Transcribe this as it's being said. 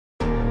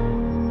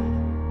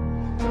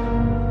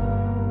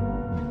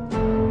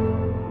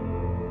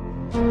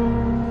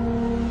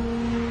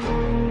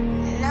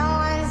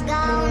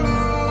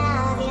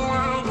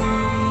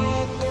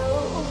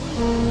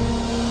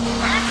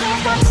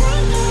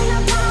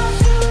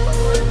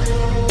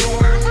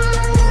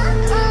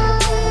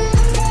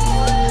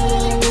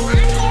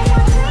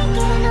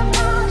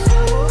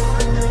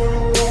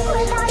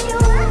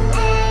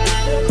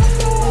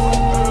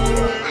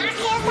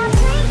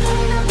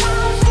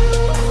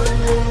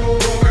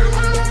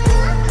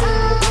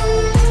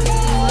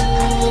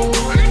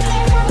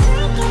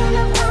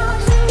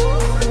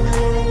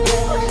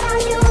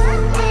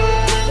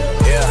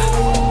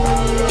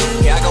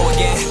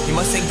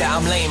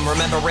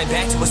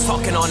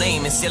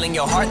and stealing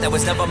your heart, that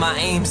was never my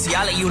aim. See,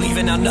 I let you leave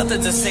and now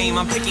nothing's the same.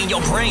 I'm picking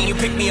your brain, you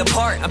pick me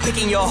apart. I'm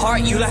picking your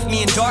heart, you left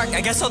me in dark.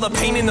 I guess all the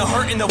pain and the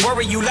hurt and the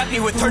worry you left me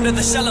with turned to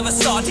the shell of a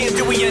star. Damn,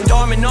 do we end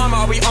arm in arm, or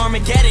are we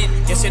Armageddon?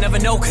 Guess you never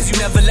know, cause you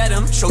never let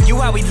him show you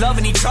how he love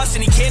and he trust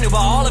and he cared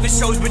about all of his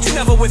shows, but you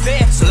never were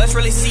there. So let's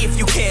really see if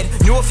you cared.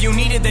 Knew if you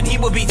needed, then he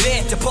would be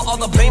there. To put all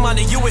the blame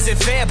onto you isn't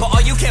fair, but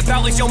all you care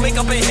about is your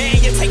makeup and hair.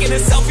 You're taking a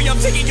selfie, I'm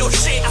taking your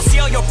shit. I see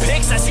all your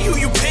pics, I see who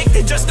you picked,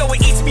 and just know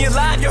it eats me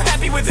alive. You're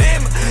happy with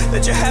him,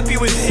 that you're happy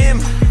with him.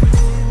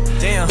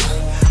 Damn,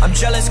 I'm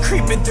jealous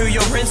creeping through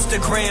your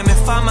Instagram and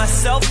find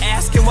myself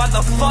asking why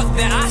the fuck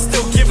that I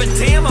still give a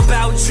damn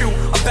about you,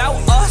 about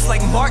us.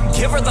 Like Mark,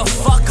 give her the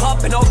fuck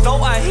up. And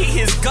although I hate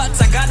his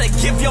guts, I gotta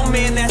give your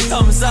man that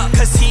thumbs up,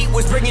 cause he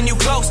was bringing you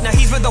close. Now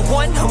he's with the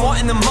one I'm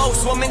wanting the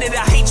most. 1 minute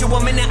I hate you,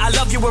 1 minute I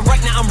love you, and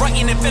right now I'm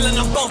writing and feeling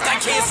them both. I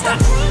can't stop.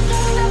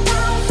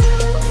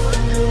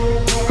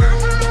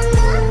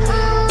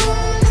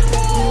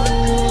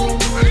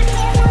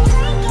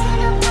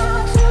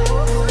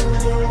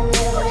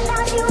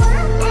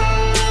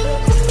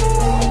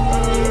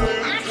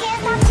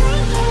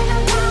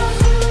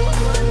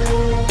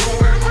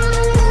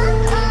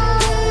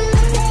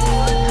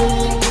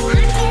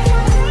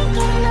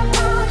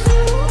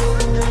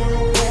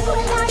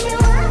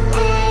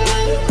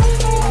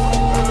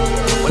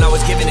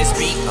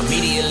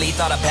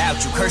 Thought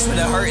about you, cursed with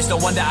a hurt, it's no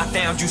wonder I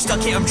found you. Stuck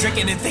here, I'm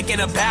drinking and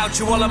thinking about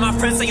you. All of my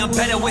friends say I'm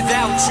better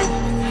without you.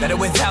 Better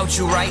without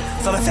you, right?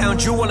 Thought I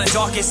found you on the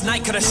darkest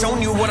night. Could've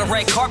shown you what a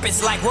red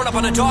carpet's like. Rode up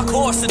on a dark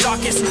horse the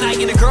darkest night.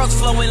 And the girl's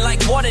flowing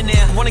like water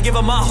now. Wanna give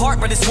her my heart,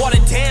 but it's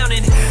watered down.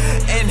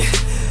 And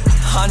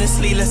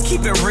honestly, let's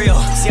keep it real.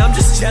 See, I'm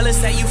just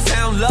jealous that you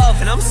found love,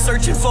 and I'm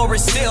searching for it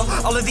still.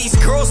 All of these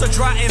girls are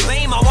dry and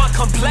lame. I want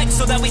complex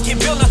so that we can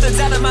build. Nothing's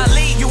out of my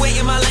league. You ain't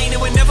in my lane,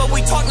 and whenever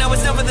we talk now,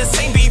 it's never the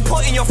same. Be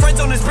putting your friends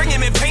on is bringing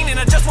me pain, and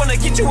I just wanna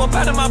get you up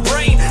out of my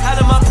brain, out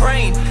of my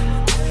brain.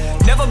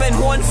 Never been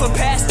one for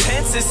past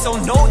tenses, so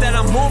know that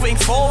I'm moving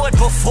forward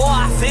before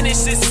I finish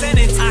this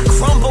sentence. I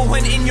crumble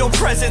when in your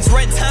presence,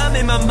 red time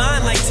in my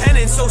mind like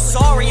tenants. So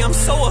sorry, I'm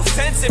so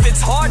offensive,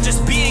 it's hard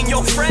just being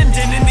your friend.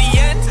 And in the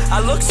end, I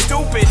look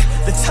stupid,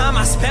 the time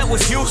I spent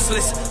was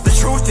useless. The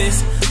truth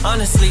is,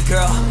 honestly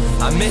girl,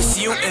 I miss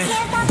you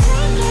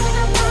and